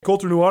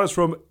Colter Nuanez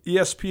from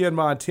ESPN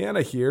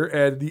Montana here,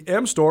 and the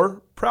M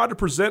Store, proud to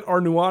present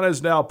our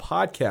Nuanez Now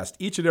podcast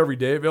each and every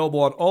day, available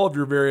on all of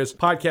your various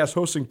podcast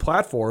hosting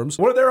platforms.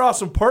 One of their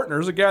awesome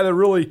partners, a guy that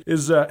really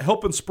is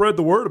helping spread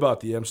the word about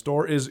the M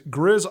Store, is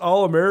Griz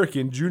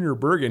All-American Junior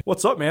Bergen.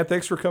 What's up, man?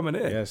 Thanks for coming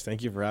in. Yes,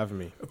 thank you for having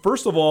me.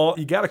 First of all,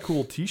 you got a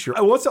cool t-shirt.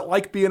 What's it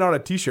like being on a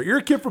t-shirt? You're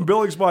a kid from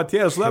Billings,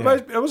 Montana, so that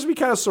must be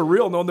kind of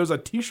surreal knowing there's a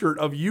t-shirt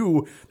of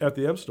you at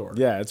the M Store.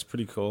 Yeah, it's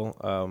pretty cool.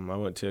 I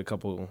went to a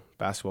couple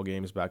basketball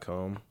games back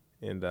home,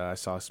 and I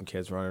saw some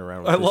kids running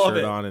around with the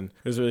shirt on, and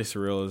it was really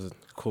surreal. It was a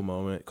cool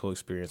moment, cool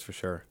experience for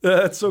sure.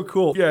 That's so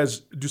cool. You guys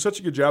do such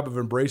a good job of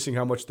embracing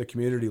how much the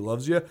community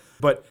loves you.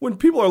 But when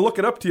people are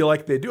looking up to you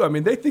like they do,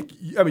 they think,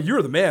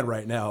 you're the man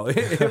right now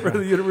for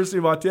the University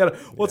of Montana.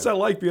 What's that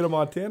like being a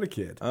Montana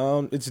kid?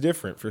 It's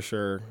different for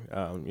sure.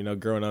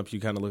 Growing up, you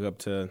kind of look up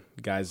to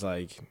guys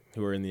like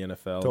who are in the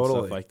NFL and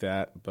stuff like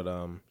that. But,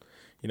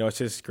 it's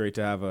just great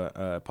to have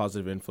a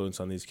positive influence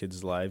on these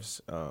kids' lives.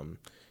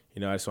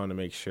 I just want to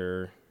make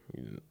sure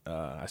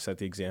I set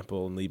the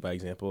example and lead by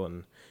example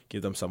and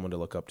give them someone to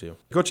look up to.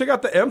 Go check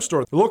out the M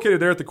Store. They're located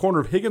there at the corner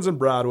of Higgins and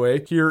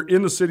Broadway here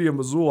in the city of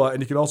Missoula,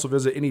 and you can also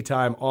visit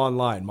anytime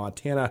online,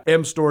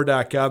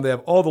 montanamstore.com. They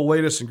have all the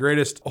latest and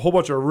greatest, a whole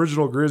bunch of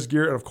original Griz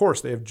gear, and of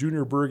course, they have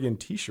Junior Bergen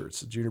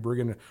t-shirts. Junior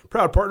Bergen,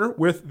 proud partner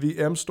with the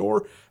M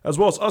Store, as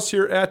well as us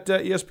here at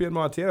ESPN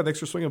Montana. Thanks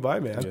for swinging by,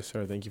 man. Yes,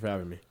 sir. Thank you for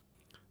having me.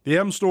 The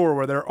M Store,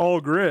 where they're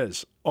all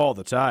Griz all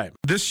the time.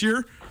 This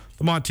year,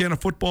 the Montana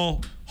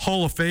Football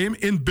Hall of Fame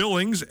in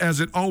Billings, as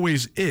it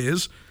always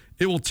is.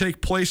 It will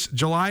take place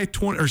June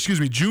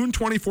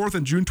 24th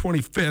and June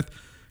 25th.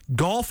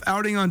 Golf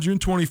outing on June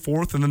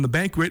 24th, and then the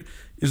banquet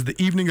is the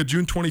evening of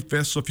June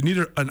 25th. So if you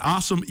need an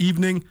awesome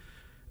evening,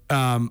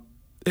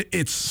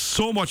 it's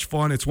so much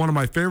fun. It's one of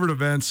my favorite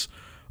events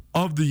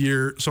of the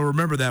year. So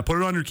remember that. Put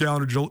it on your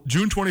calendar,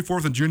 June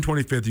 24th and June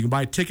 25th. You can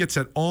buy tickets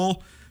at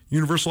all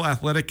Universal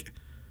Athletic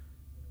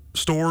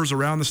stores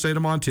around the state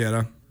of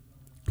Montana.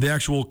 The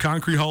actual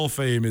Concrete Hall of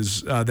Fame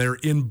is there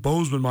in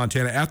Bozeman,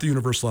 Montana, at the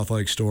Universal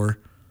Athletic store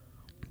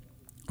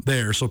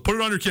there. So put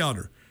it on your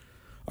calendar.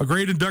 A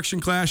great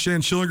induction class: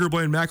 Shan Schillinger,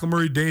 Blaine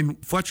McElmurray, Dane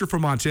Fletcher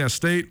from Montana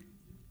State,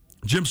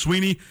 Jim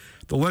Sweeney,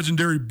 the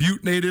legendary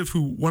Butte native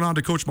who went on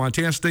to coach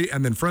Montana State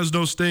and then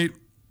Fresno State.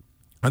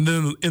 And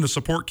then in the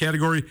support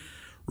category,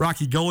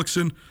 Rocky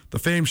Gullickson, the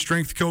famed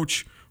strength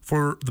coach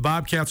for the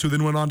Bobcats, who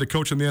then went on to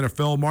coach in the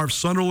NFL. Marv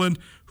Sunderland,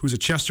 who's a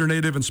Chester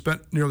native and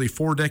spent nearly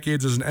 4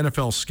 decades as an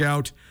NFL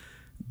scout.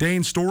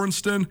 Dane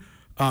Storenston,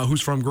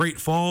 who's from Great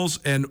Falls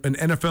and an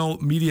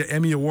NFL Media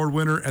Emmy Award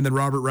winner. And then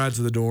Robert Rides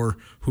of the Door,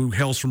 who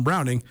hails from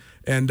Browning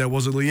and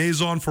was a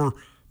liaison for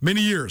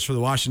many years for the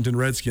Washington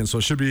Redskins. So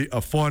it should be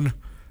a fun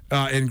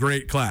and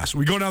great class.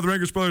 We go now to the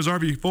Regis Brothers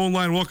RV phone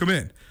line. Welcome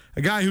in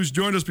a guy who's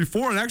joined us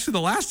before, and actually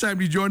the last time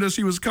he joined us,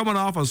 he was coming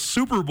off a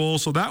Super Bowl,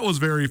 so that was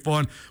very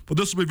fun. But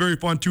this will be very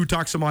fun, too.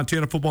 Talks to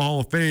Montana Football Hall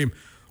of Fame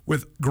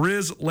with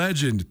Griz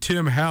legend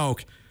Tim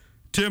Hauck.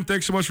 Tim,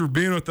 thanks so much for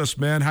being with us,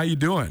 man. How you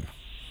doing?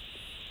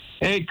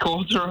 Hey,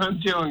 Colter, I'm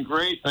doing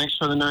great. Thanks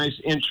for the nice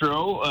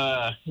intro.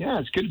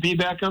 It's good to be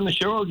back on the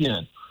show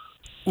again.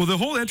 Well, the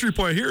whole entry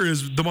point here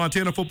is the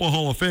Montana Football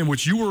Hall of Fame,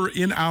 which you were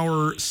in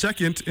our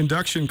second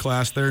induction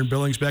class there in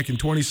Billings back in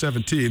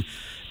 2017.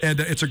 And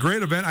it's a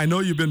great event. I know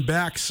you've been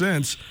back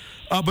since.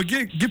 But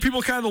give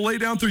people kind of lay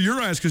down through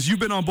your eyes, because you've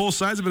been on both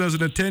sides of it as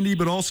an attendee,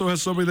 but also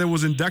as somebody that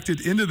was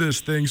inducted into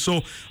this thing.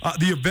 So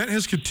the event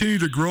has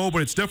continued to grow,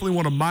 but it's definitely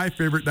one of my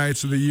favorite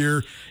nights of the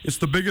year. It's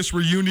the biggest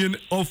reunion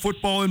of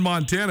football in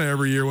Montana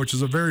every year, which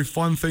is a very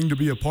fun thing to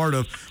be a part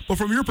of. But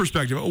from your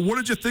perspective, what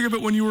did you think of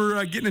it when you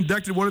were getting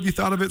inducted? What have you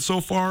thought of it so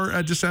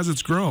far, just as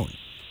it's grown?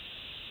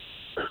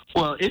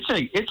 Well, it's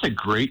a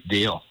great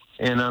deal,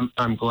 and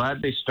I'm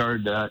glad they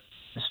started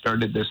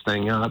this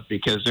thing up,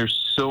 because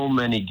there's so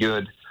many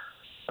good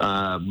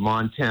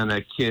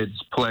Montana kids,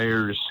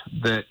 players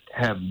that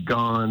have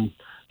gone,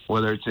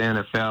 whether it's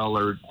NFL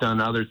or done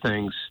other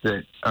things,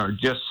 that are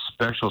just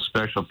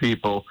special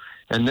people.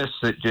 And this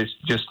is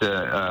just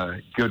a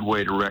good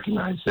way to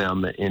recognize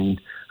them. And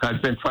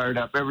I've been fired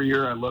up every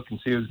year. I look and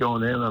see who's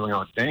going in, and I'm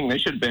like, dang, they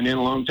should have been in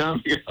a long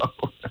time ago.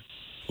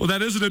 Well,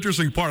 that is an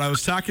interesting part. I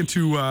was talking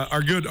to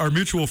our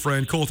mutual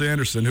friend, Colt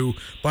Anderson, who,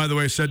 by the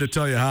way, said to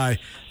tell you hi.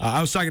 I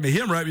was talking to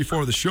him right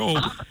before the show,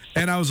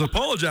 and I was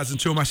apologizing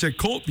to him. I said,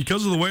 Colt,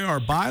 because of the way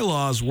our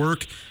bylaws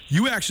work,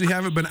 you actually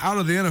haven't been out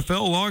of the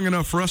NFL long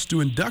enough for us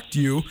to induct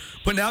you.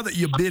 But now that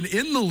you've been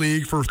in the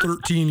league for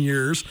 13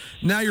 years,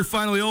 now you're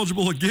finally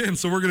eligible again.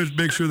 So we're going to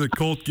make sure that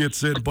Colt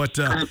gets in. But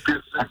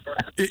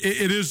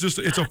it is just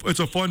it's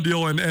a fun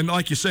deal. And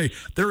like you say,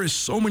 there is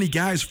so many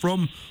guys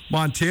from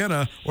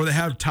Montana, or that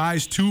have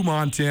ties to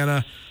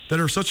Montana, that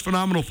are such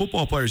phenomenal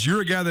football players.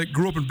 You're a guy that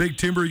grew up in Big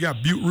Timber. You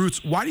got Butte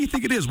roots. Why do you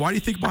think it is? Why do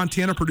you think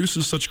Montana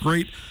produces such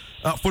great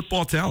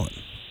football talent?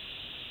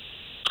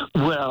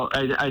 Well,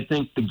 I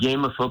think the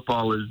game of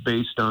football is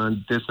based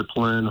on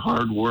discipline,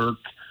 hard work,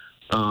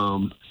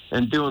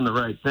 and doing the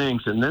right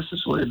things. And this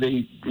is where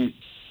these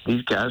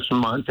guys from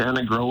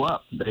Montana grow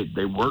up.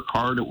 They work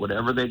hard at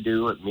whatever they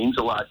do. It means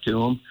a lot to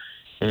them.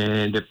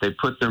 And if they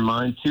put their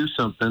mind to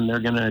something,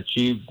 they're going to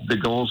achieve the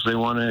goals they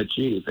want to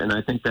achieve. And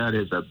I think that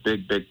is a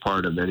big, big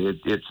part of it.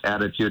 It's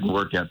attitude and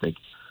work ethic.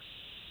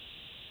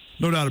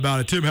 No doubt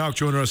about it. Tim Hauck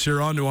joining us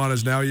here on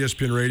Nuanez Now,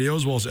 ESPN Radio,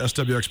 as well as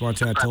SWX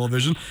Montana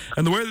Television.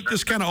 And the way that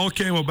this kind of all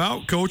came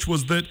about, Coach,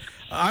 was that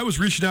I was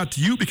reaching out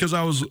to you because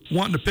I was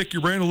wanting to pick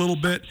your brain a little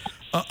bit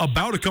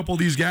about a couple of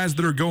these guys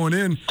that are going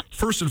in.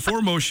 First and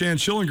foremost, Shan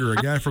Schillinger,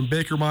 a guy from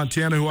Baker,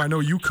 Montana, who I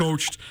know you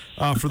coached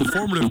for the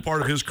formative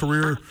part of his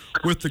career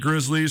with the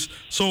Grizzlies.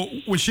 So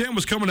when Shan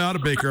was coming out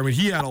of Baker, I mean,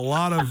 he had a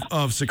lot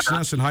of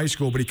success in high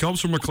school, but he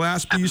comes from a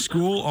Class B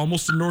school,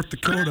 almost in North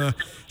Dakota.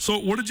 So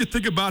what did you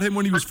think about him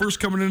when he was first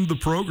coming into the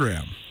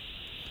program?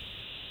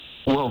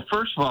 Well,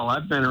 first of all,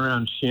 I've been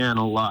around Shan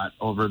a lot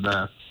over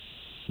the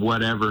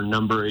whatever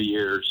number of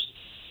years.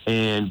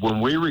 And when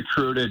we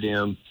recruited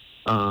him,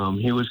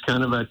 he was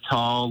kind of a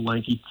tall,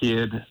 lanky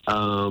kid.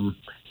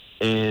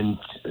 And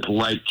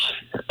like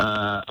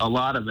a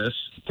lot of us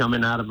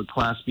coming out of a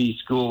Class B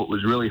school, it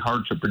was really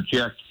hard to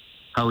project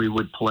how he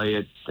would play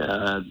at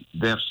the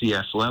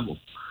FCS level.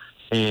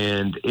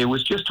 And it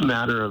was just a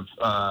matter of,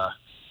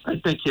 I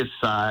think, his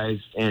size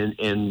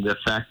and the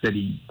fact that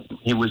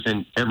he was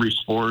in every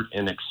sport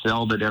and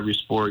excelled at every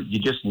sport. You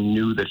just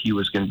knew that he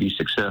was going to be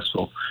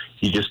successful.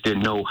 You just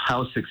didn't know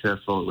how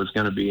successful it was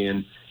going to be.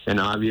 And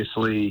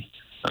obviously,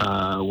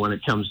 when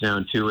it comes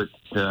down to it,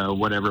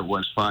 whatever it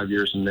was, 5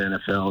 years in the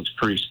NFL, it's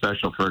pretty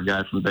special for a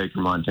guy from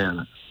Baker,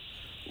 Montana.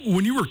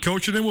 When you were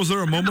coaching him, was there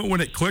a moment when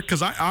it clicked?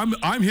 Because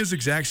I'm his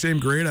exact same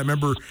grade. I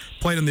remember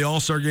playing in the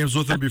All-Star games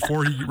with him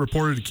before he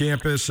reported to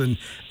campus, and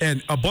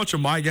a bunch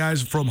of my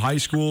guys from high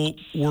school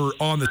were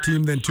on the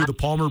team then too. The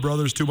Palmer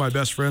brothers, two of my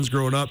best friends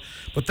growing up.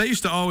 But they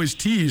used to always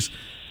tease,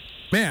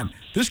 man,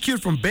 this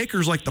kid from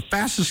Baker's like the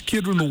fastest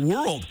kid in the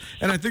world.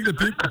 And I think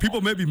that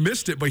people maybe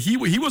missed it, but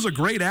he was a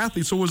great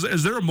athlete. So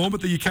is there a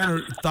moment that you kind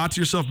of thought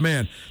to yourself,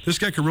 man, this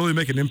guy could really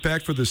make an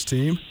impact for this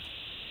team?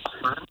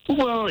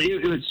 Well,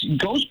 it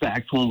goes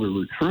back to when we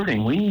were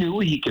recruiting. We knew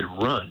he could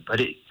run, but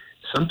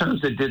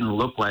sometimes it didn't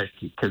look like,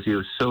 because he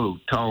was so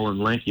tall and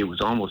lanky, it was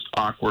almost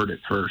awkward at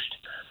first.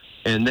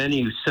 And then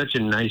he was such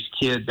a nice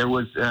kid.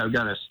 I've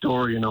got a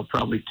story, and I'll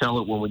probably tell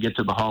it when we get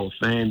to the Hall of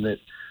Fame, that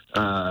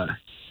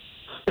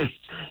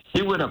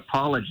he would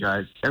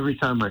apologize every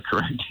time I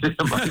corrected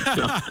him on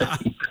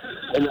something.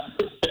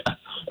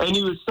 and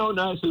he was so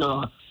nice,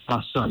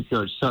 sorry,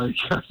 Coach. And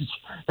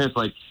it's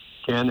like,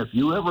 Ken, if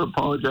you ever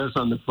apologize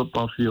on the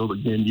football field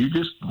again, you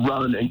just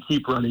run and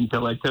keep running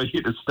until I tell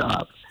you to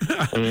stop.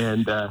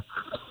 And I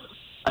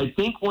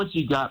think once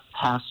he got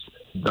past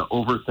the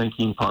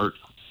overthinking part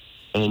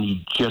and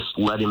he just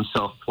let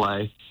himself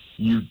play,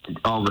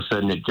 all of a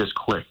sudden it just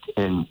clicked,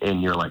 and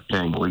you're like,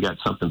 dang, we got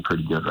something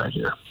pretty good right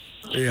here.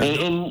 Yeah.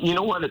 And you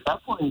know what? At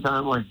that point in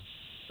time, like,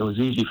 it was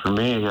easy for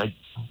me. I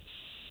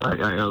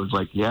was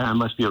like, yeah, I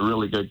must be a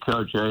really good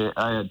coach. I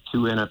had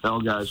two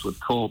NFL guys with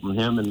Colt and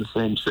him in the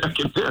same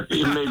secondary.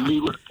 It made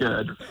me look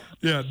good.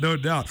 Yeah, no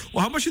doubt.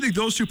 Well, how much do you think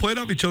those two played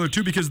off each other,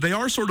 too? Because they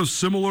are sort of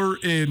similar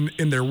in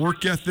their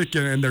work ethic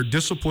and their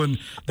discipline,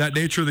 that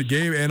nature of the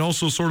game, and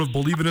also sort of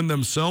believing in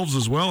themselves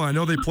as well. I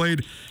know they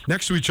played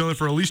next to each other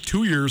for at least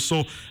 2 years.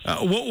 So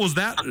what was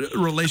that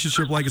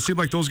relationship like? It seemed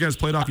like those guys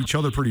played off each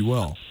other pretty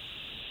well.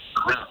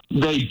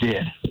 They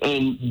did,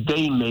 and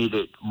they made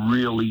it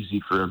real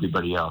easy for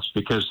everybody else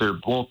because they're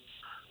both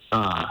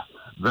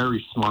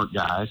very smart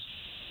guys.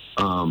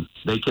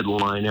 They could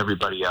line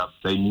everybody up.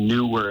 They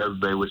knew where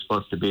everybody was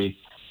supposed to be,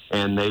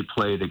 and they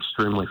played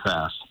extremely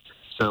fast.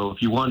 So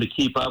if you wanted to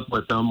keep up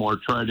with them or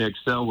try to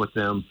excel with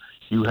them,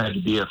 you had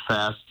to be a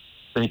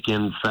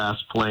fast-thinking,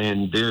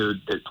 fast-playing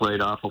dude that played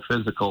awful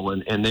physical,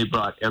 and they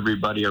brought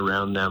everybody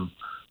around them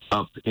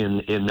up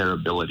in their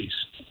abilities.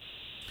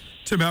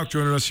 Tim Hauck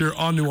joining us here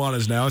on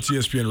Nuanez Now. It's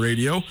ESPN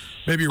Radio.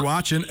 Maybe you're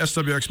watching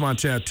SWX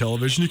Montana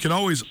Television. You can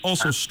always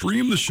also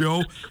stream the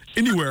show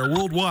anywhere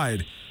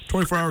worldwide,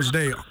 24 hours a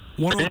day,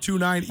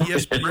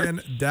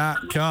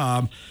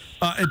 1029ESPN.com.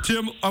 And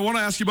Tim, I want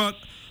to ask you about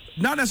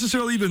not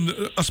necessarily even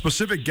a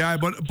specific guy,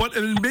 but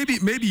and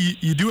maybe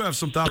you do have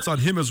some thoughts on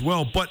him as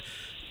well. But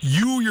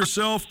you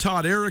yourself,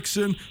 Todd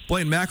Erickson,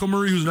 Blaine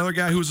McElmurray, who's another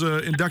guy who's an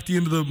inductee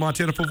into the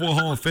Montana Football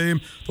Hall of Fame.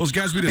 Those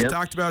guys we just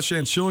talked about,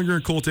 Shan Schillinger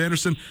and Colt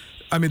Anderson.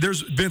 I mean,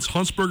 there's Vince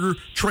Huntsberger,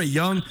 Trey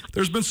Young.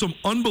 There's been some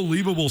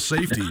unbelievable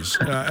safeties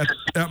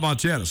at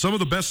Montana. Some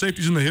of the best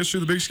safeties in the history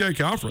of the Big Sky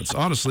Conference,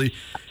 honestly.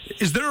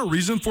 Is there a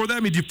reason for that?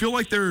 I mean, do you feel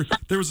like there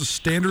was a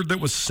standard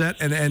that was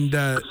set and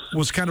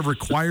was kind of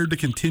required to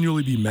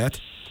continually be met?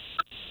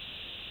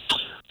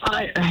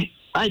 I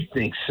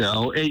think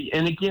so.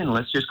 And again,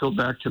 let's just go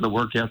back to the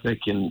work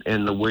ethic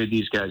and the way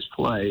these guys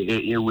play.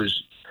 It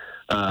was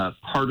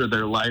part of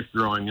their life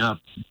growing up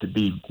to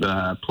be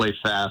play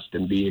fast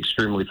and be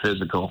extremely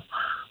physical.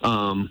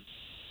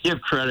 Give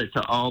credit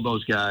to all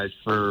those guys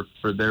for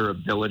their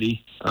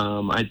ability.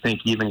 I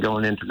think even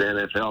going into the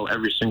NFL,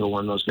 every single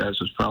one of those guys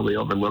was probably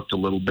overlooked a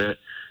little bit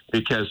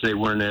because they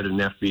weren't at an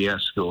FBS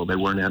school. They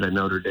weren't at a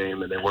Notre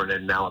Dame, and they weren't at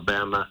an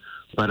Alabama.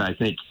 But I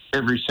think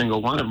every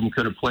single one of them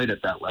could have played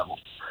at that level.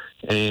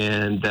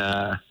 And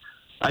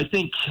I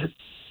think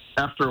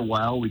after a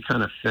while, we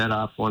kind of fed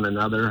off one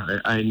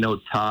another. I know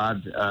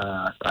Todd.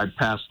 I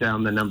passed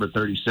down the number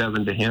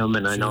 37 to him,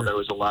 and I know there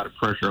was a lot of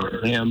pressure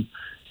on him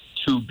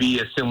to be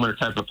a similar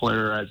type of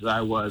player as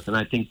I was, and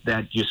I think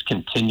that just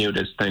continued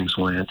as things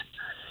went.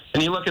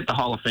 And you look at the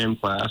Hall of Fame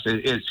class,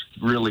 it's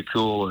really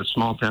cool. A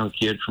small-town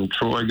kid from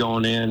Troy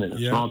going in and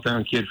a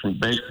small-town kid from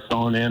Baker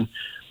going in.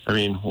 I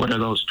mean, what are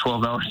those,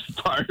 12 hours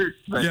apart?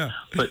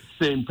 But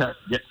same type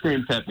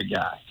of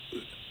guy.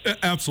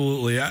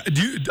 Absolutely.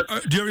 Do you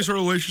have any sort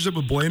of relationship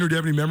with Blaine, or do you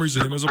have any memories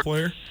of him as a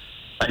player?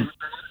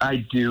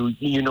 I do.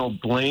 You know,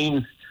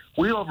 Blaine,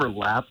 we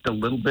overlapped a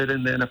little bit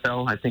in the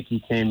NFL. I think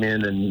he came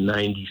in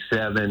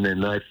 97,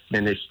 and I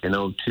finished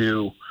in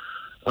 02.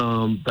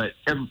 But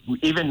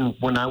even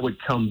when I would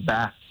come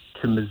back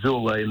to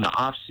Missoula in the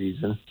off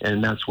season,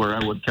 and that's where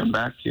I would come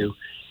back to,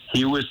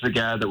 he was the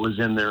guy that was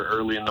in there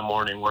early in the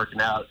morning working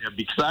out,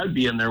 because I'd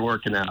be in there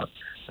working out.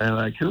 And I'm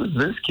like, who is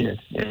this kid?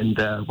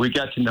 And we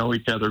got to know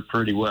each other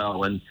pretty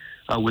well. And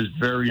I was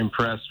very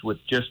impressed with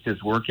just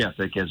his work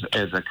ethic as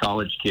a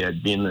college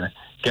kid, being the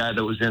guy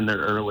that was in there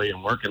early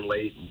and working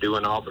late and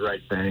doing all the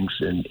right things.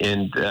 And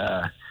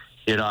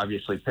it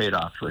obviously paid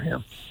off for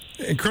him.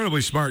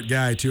 Incredibly smart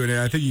guy too, and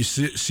I think you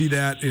see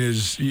that in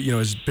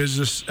his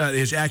business,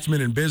 his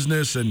acumen in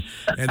business, and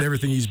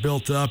everything he's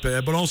built up.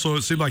 But also,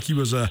 it seemed like he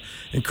was a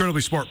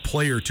incredibly smart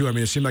player too. I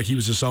mean, it seemed like he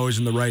was just always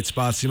in the right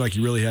spot. It seemed like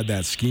he really had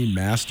that scheme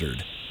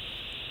mastered.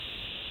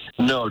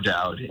 No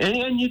doubt,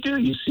 and you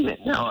see it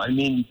now. I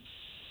mean,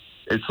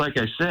 it's like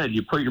I said,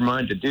 you put your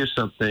mind to do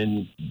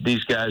something,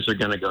 these guys are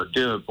going to go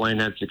do it. Blaine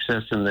had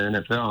success in the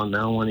NFL,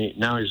 and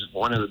now he's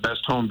one of the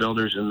best home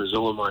builders in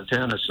Missoula,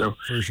 Montana. So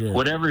for sure,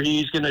 whatever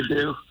he's going to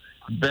do,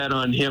 bet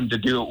on him to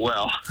do it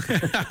well.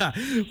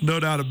 No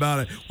doubt about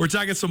it. We're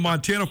talking some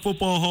Montana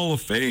Football Hall of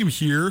Fame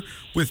here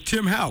with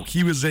Tim Hauck.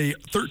 He was a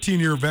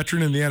 13-year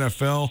veteran in the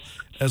NFL,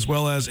 as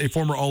well as a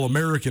former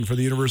All-American for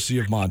the University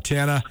of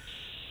Montana,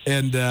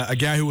 and a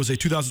guy who was a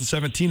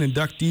 2017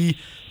 inductee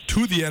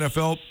to the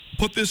NFL.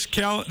 Put this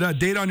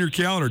date on your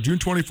calendar, June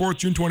 24th,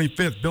 June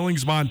 25th,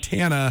 Billings,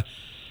 Montana.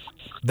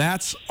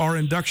 That's our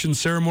induction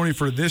ceremony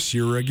for this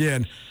year.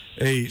 Again,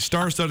 a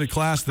star-studded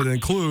class that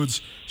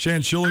includes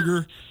Shan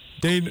Schillinger,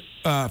 Dane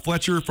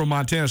Fletcher from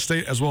Montana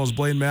State, as well as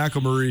Blaine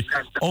McElmurray,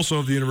 also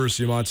of the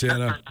University of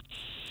Montana.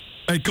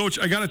 Hey, Coach,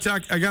 I got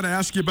to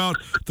ask you about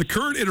the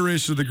current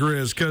iteration of the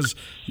Griz, because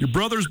your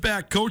brother's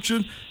back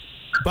coaching.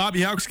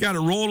 Bobby Hauck's got it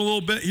rolling a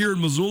little bit here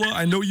in Missoula.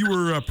 I know you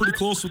were pretty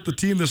close with the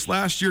team this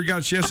last year. Got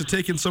a chance to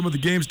take in some of the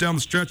games down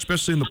the stretch,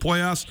 especially in the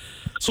playoffs.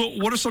 So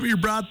what are some of your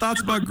broad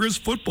thoughts about Griz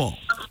football?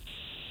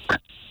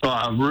 Well,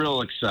 I'm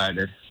real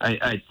excited.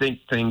 I think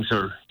things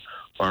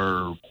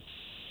are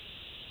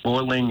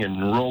boiling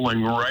and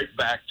rolling right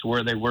back to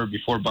where they were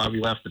before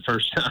Bobby left the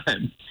first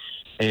time.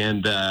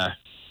 And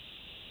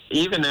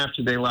even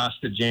after they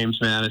lost to James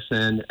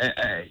Madison,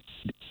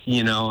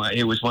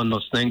 it was one of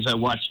those things. I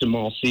watched them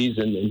all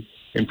season,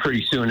 and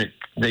pretty soon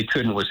they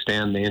couldn't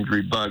withstand the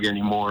injury bug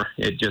anymore.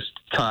 It just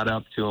caught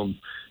up to them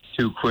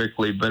too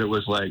quickly. But it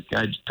was like,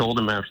 I told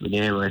him after the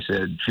game, I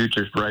said,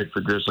 future's bright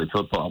for Grizzly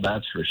football,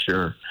 that's for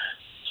sure.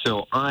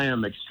 So I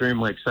am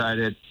extremely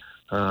excited.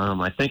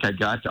 I think I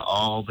got to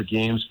all the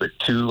games but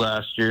 2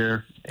 last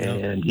year,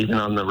 and even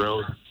on the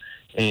road.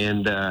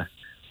 And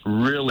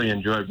really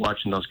enjoyed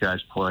watching those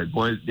guys play.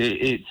 Boy,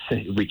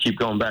 we keep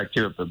going back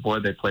to it, but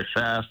boy, they play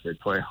fast, they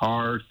play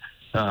hard.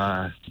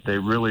 They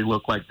really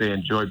look like they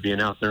enjoy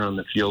being out there on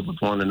the field with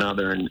one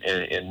another,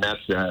 and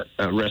that's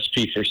a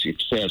recipe for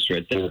success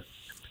right there.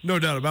 No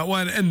doubt about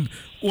one. And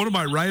one of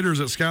my writers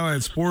at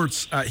Skyline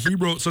Sports, he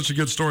wrote such a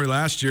good story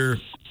last year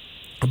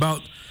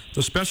about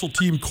the special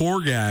team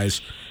core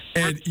guys.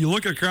 And you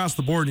look across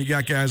the board, and you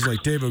got guys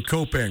like David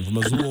Kopang from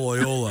Missoula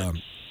Loyola,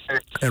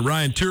 and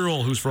Ryan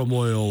Tyrrell, who's from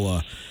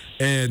Loyola,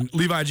 and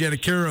Levi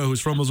Janikera, who's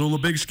from Missoula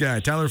Big Sky,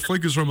 Tyler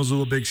Flink, who's from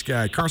Missoula Big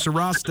Sky, Carson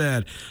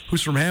Rostad,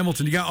 who's from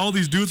Hamilton. You got all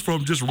these dudes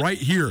from just right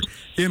here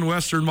in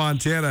western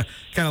Montana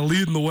kind of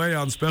leading the way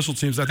on special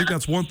teams. I think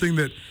that's one thing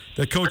that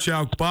Coach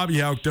Hauck, Bobby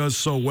Hauck, does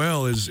so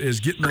well is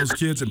getting those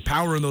kids,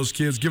 empowering those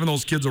kids, giving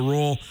those kids a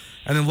role,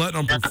 and then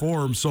letting them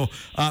perform. So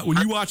when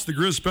you watch the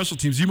Griz special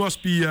teams, you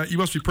must be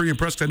pretty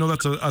impressed. I know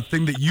that's a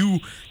thing that you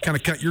kind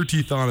of cut your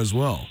teeth on as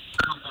well.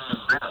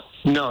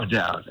 No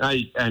doubt.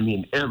 I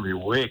mean, every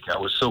week I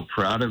was so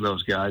proud of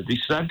those guys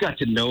because I've got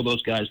to know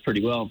those guys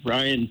pretty well.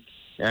 Brian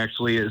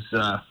actually is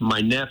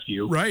my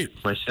nephew, right?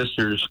 My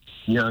sister's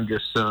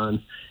youngest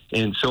son,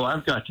 and so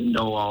I've got to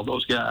know all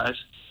those guys,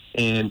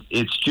 and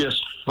it's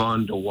just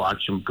fun to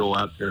watch them go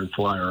out there and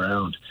fly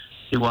around.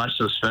 You watch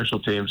those special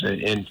teams,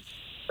 and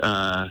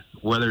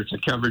whether it's a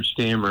coverage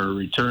team or a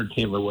return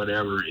team or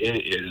whatever,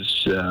 it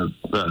is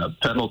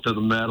pedal to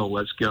the metal.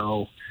 Let's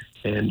go.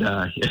 And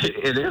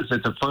it is.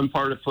 It's a fun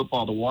part of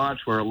football to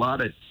watch where a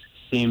lot of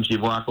teams, you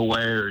walk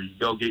away or you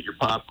go get your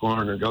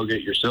popcorn or go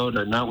get your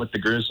soda. Not with the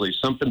Grizzlies.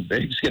 Something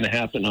big's going to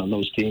happen on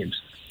those teams.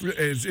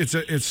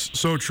 It's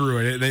so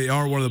true. They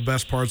are one of the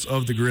best parts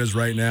of the Griz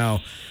right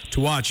now to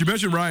watch. You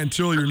mentioned Ryan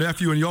Till, your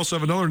nephew, and you also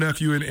have another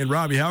nephew in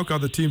Robbie Hauck on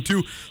the team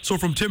too. So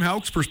from Tim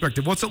Hauck's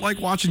perspective, what's it like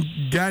watching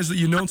guys that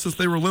you've known since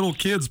they were little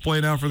kids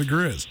playing out for the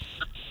Griz?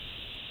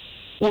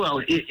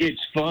 Well,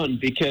 it's fun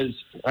because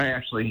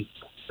I've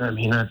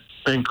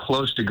been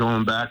close to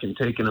going back and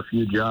taking a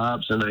few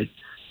jobs, and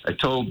I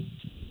told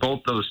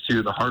both those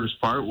two the hardest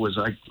part was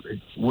I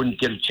wouldn't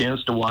get a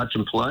chance to watch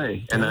them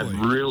play, and I've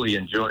really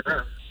enjoyed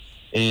it.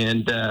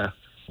 And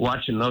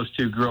watching those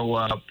two grow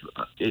up,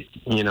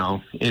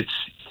 it's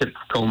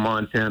typical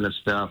Montana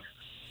stuff.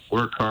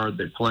 Work hard,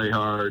 they play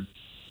hard,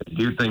 they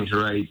do things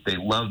right, they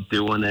love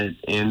doing it,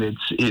 and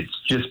it's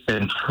just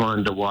been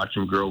fun to watch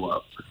them grow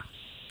up.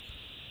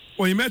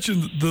 Well, you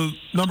mentioned the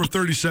number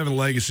 37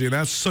 legacy, and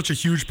that's such a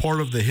huge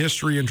part of the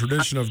history and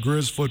tradition of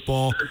Griz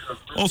football.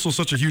 Also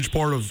such a huge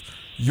part of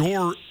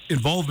your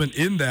involvement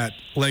in that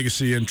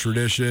legacy and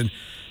tradition.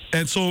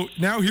 And so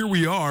now here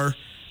we are,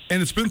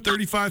 and it's been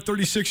 35,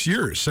 36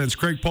 years since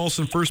Craig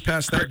Paulson first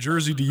passed that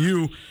jersey to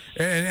you.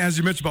 And as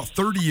you mentioned, about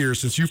 30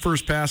 years since you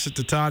first passed it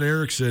to Todd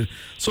Erickson.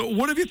 So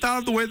what have you thought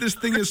of the way this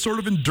thing has sort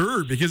of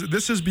endured? Because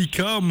this has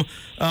become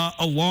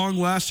a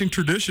long-lasting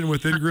tradition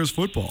within Griz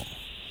football.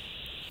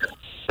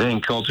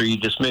 Dang, Colter, you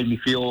just made me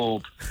feel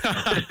old.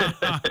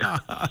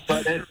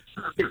 But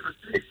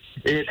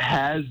it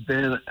has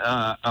been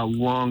a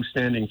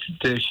long-standing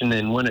tradition,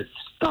 and when it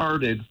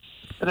started,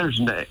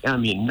 there's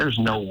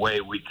no way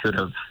we could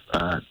have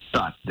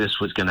thought this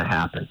was going to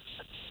happen.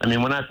 I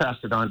mean, when I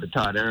passed it on to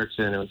Todd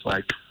Erickson, it was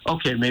like,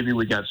 okay, maybe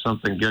we got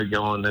something good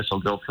going. This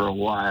will go for a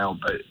while,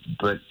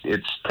 but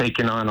it's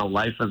taken on a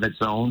life of its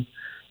own.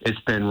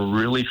 It's been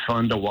really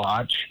fun to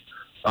watch.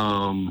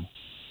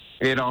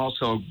 It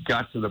also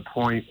got to the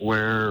point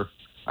where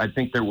I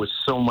think there was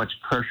so much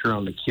pressure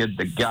on the kid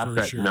that got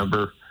that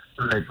number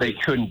that they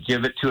couldn't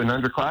give it to an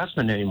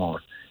underclassman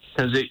anymore.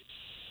 Because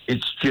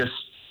it's just,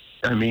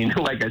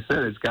 like I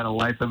said, it's got a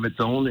life of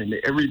its own, and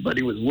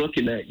everybody was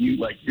looking at you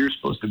like you're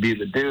supposed to be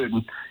the dude,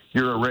 and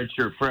you're a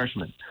redshirt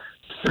freshman.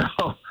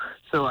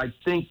 So I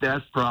think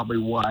that's probably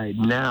why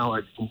now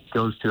it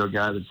goes to a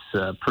guy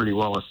that's pretty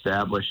well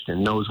established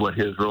and knows what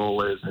his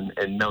role is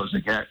and knows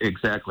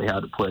exactly how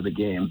to play the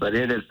game. But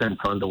it has been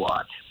fun to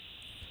watch.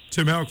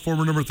 Tim Hauck,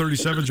 former number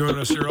 37, joining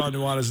us here on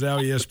Nuanez Now,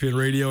 ESPN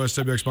Radio,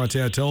 SWX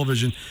Montana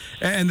Television.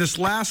 And this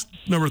last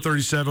number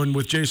 37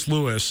 with Jace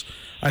Lewis,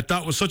 I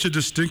thought was such a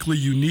distinctly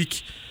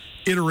unique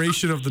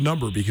iteration of the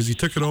number because he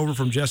took it over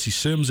from Jesse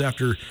Sims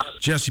after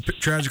Jesse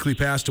tragically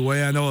passed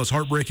away. I know it's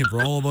heartbreaking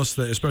for all of us,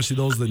 especially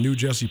those that knew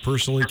Jesse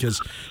personally,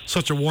 because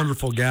such a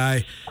wonderful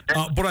guy.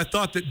 But I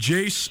thought that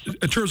Jace,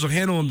 in terms of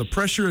handling the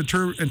pressure, in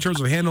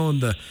terms of handling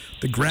the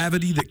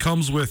gravity that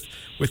comes with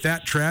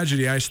that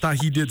tragedy, I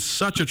thought he did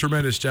such a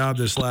tremendous job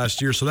this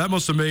last year. So that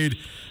must have made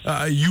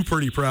you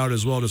pretty proud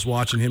as well, just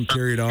watching him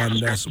carry it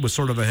on with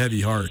sort of a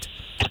heavy heart.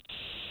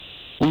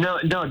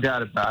 No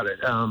doubt about it.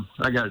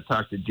 I got to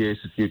talk to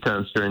Jace a few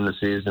times during the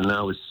season, and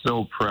I was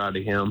so proud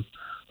of him.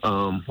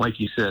 Like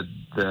you said,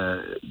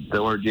 the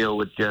ordeal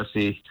with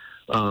Jesse,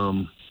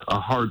 a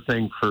hard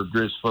thing for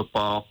Griz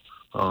football,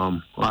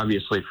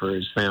 obviously for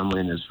his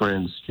family and his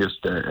friends,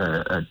 just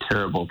a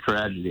terrible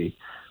tragedy.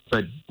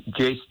 But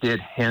Jace did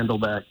handle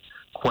that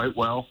quite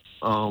well.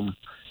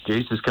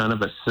 Jace is kind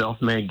of a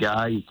self-made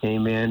guy. He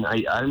came in.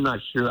 I'm not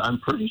sure. I'm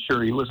pretty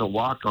sure he was a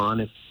walk-on,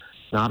 if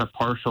not a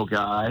partial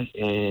guy,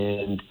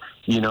 and,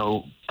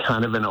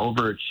 kind of an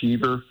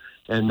overachiever.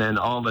 And then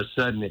all of a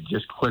sudden it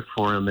just clicked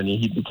for him, and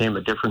he became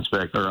a difference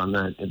maker on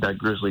that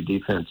Grizzly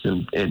defense,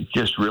 and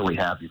just really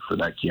happy for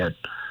that kid.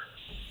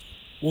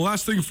 Well,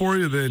 last thing for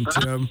you then,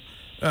 Tim.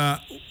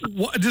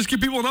 Just give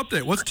people an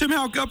update. What's Tim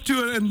Hauck up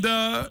to, and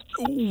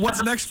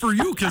what's next for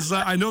you? Because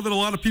I know that a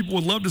lot of people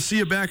would love to see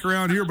you back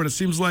around here, but it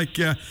seems like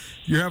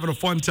you're having a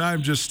fun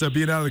time just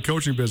being out of the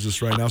coaching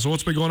business right now. So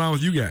what's been going on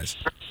with you guys?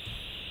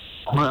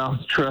 Well,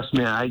 trust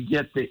me, I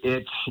get the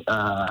itch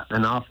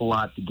an awful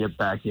lot to get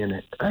back in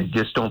it. I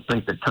just don't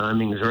think the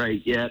timing's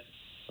right yet.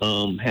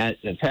 I've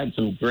had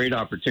some great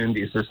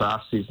opportunities this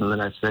offseason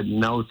that I said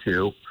no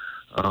to.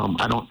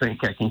 I don't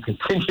think I can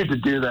continue to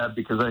do that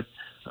because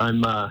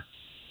I'm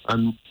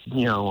the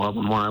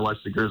more I watch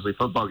the Grizzly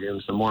football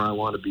games, the more I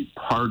want to be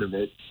part of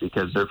it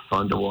because they're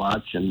fun to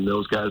watch and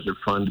those guys are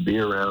fun to be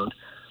around.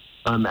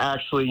 I'm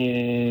actually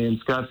in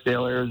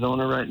Scottsdale,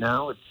 Arizona right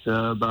now. It's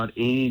about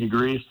 80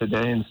 degrees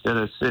today instead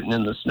of sitting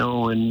in the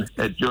snow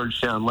at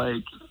Georgetown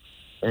Lake.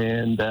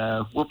 And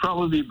we'll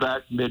probably be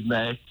back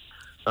mid-May.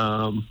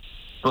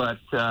 But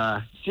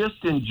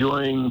just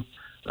enjoying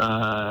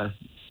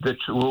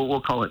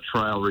we'll call it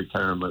trial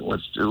retirement.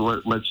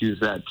 Let's use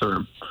that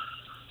term.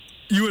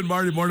 You and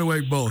Marty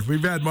Mornaweg both.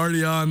 We've had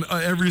Marty on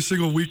every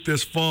single week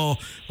this fall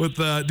with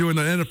doing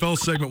an NFL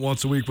segment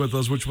once a week with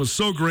us, which was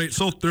so great,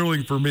 so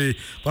thrilling for me.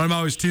 But I'm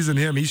always teasing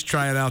him. He's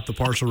trying out the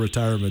partial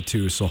retirement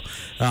too. So,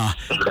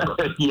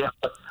 yeah,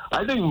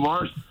 I think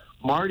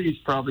Marty's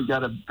probably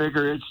got a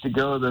bigger itch to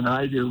go than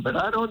I do, but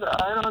I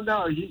don't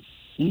know.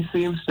 He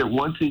seems that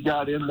once he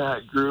got in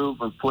that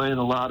groove of playing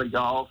a lot of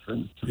golf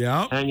and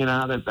hanging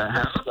out at the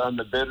house on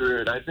the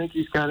Bitterroot, I think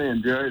he's kind of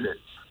enjoyed it.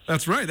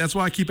 That's right. That's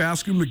why I keep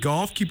asking him to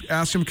golf, keep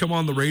asking him to come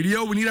on the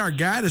radio. We need our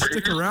guy to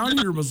stick around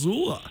here in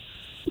Missoula.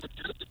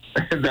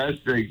 That's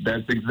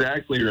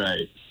exactly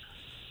right.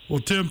 Well,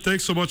 Tim,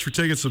 thanks so much for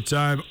taking some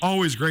time.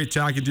 Always great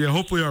talking to you.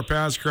 Hopefully our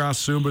paths cross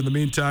soon, but in the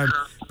meantime,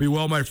 be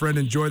well, my friend.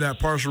 Enjoy that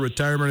partial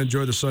retirement.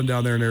 Enjoy the sun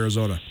down there in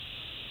Arizona.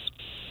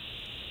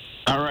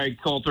 All right,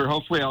 Colter.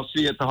 Hopefully I'll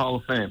see you at the Hall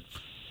of Fame.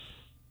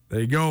 There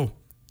you go.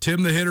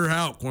 Tim the Hitter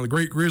Hauck, one of the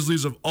great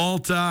Grizzlies of all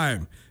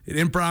time. An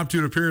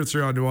impromptu appearance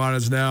here on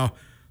Nuanez now.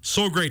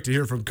 So great to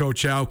hear from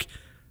Coach Hauck.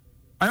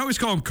 I always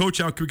call him Coach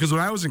Hauck because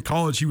when I was in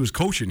college, he was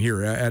coaching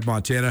here at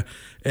Montana,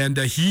 and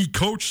he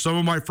coached some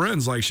of my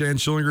friends like Shan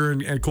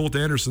Schillinger and Colt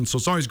Anderson. So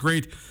it's always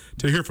great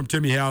to hear from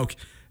Timmy Hauck,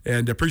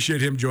 and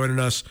appreciate him joining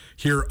us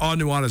here on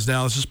Nuanez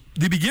now. This is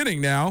the beginning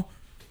now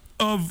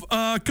of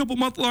a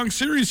couple-month-long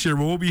series here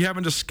where we'll be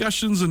having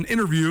discussions and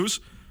interviews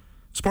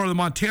as part of the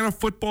Montana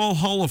Football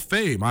Hall of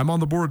Fame. I'm on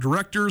the board of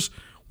directors.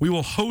 We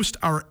will host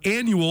our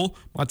annual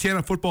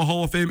Montana Football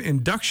Hall of Fame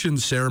induction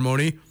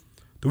ceremony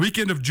the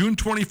weekend of June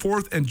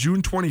 24th and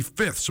June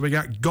 25th. So we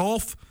got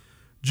golf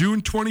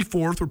June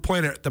 24th. We're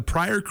playing at the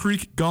Pryor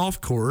Creek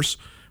Golf Course,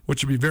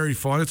 which will be very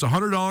fun. It's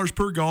 $100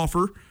 per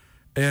golfer,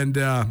 and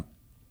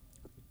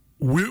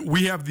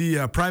we have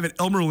the private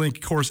Elmer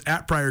Link course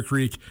at Pryor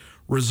Creek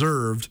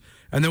reserved.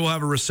 And then we'll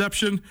have a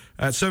reception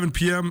at 7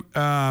 p.m.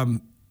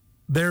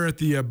 There at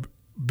the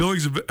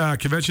Billings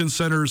Convention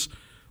Center's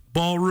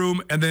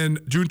ballroom. And then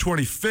June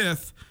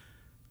 25th,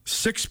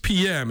 6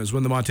 p.m. is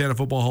when the Montana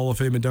Football Hall of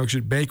Fame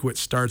induction banquet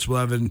starts. We'll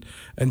have an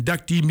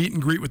inductee meet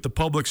and greet with the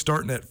public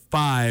starting at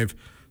 5.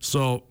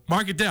 So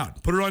mark it down.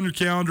 Put it on your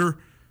calendar.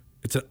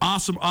 It's an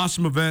awesome,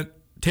 awesome event.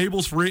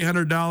 Tables for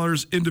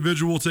 $800,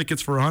 individual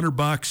tickets for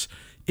 $100.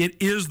 It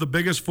is the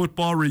biggest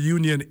football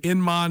reunion in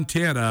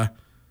Montana.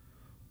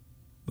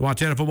 The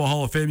Montana Football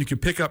Hall of Fame. You can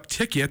pick up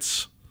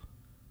tickets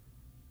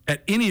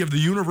at any of the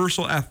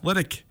Universal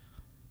Athletic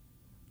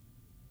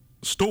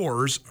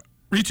stores,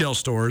 retail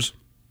stores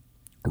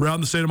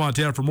around the state of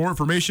Montana. For more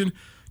information,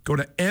 go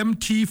to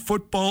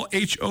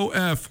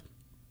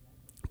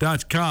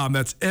mtfootballhof.com.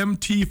 That's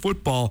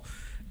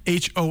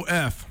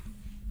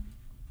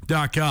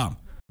mtfootballhof.com.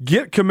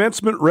 Get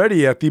commencement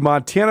ready at the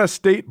Montana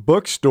State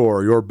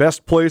Bookstore, your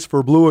best place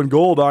for blue and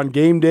gold on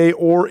game day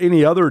or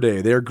any other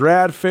day. Their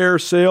grad fair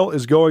sale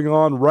is going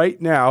on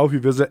right now if you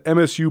visit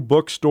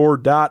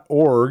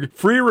msubookstore.org.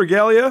 Free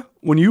regalia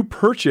when you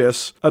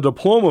purchase a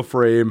diploma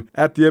frame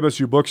at the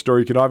MSU Bookstore.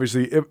 You can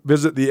obviously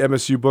visit the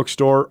MSU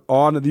Bookstore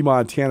on the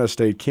Montana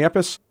State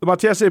campus. The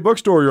Montana State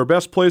Bookstore, your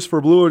best place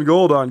for blue and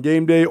gold on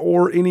game day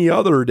or any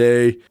other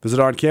day. Visit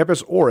on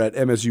campus or at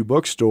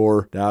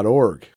msubookstore.org.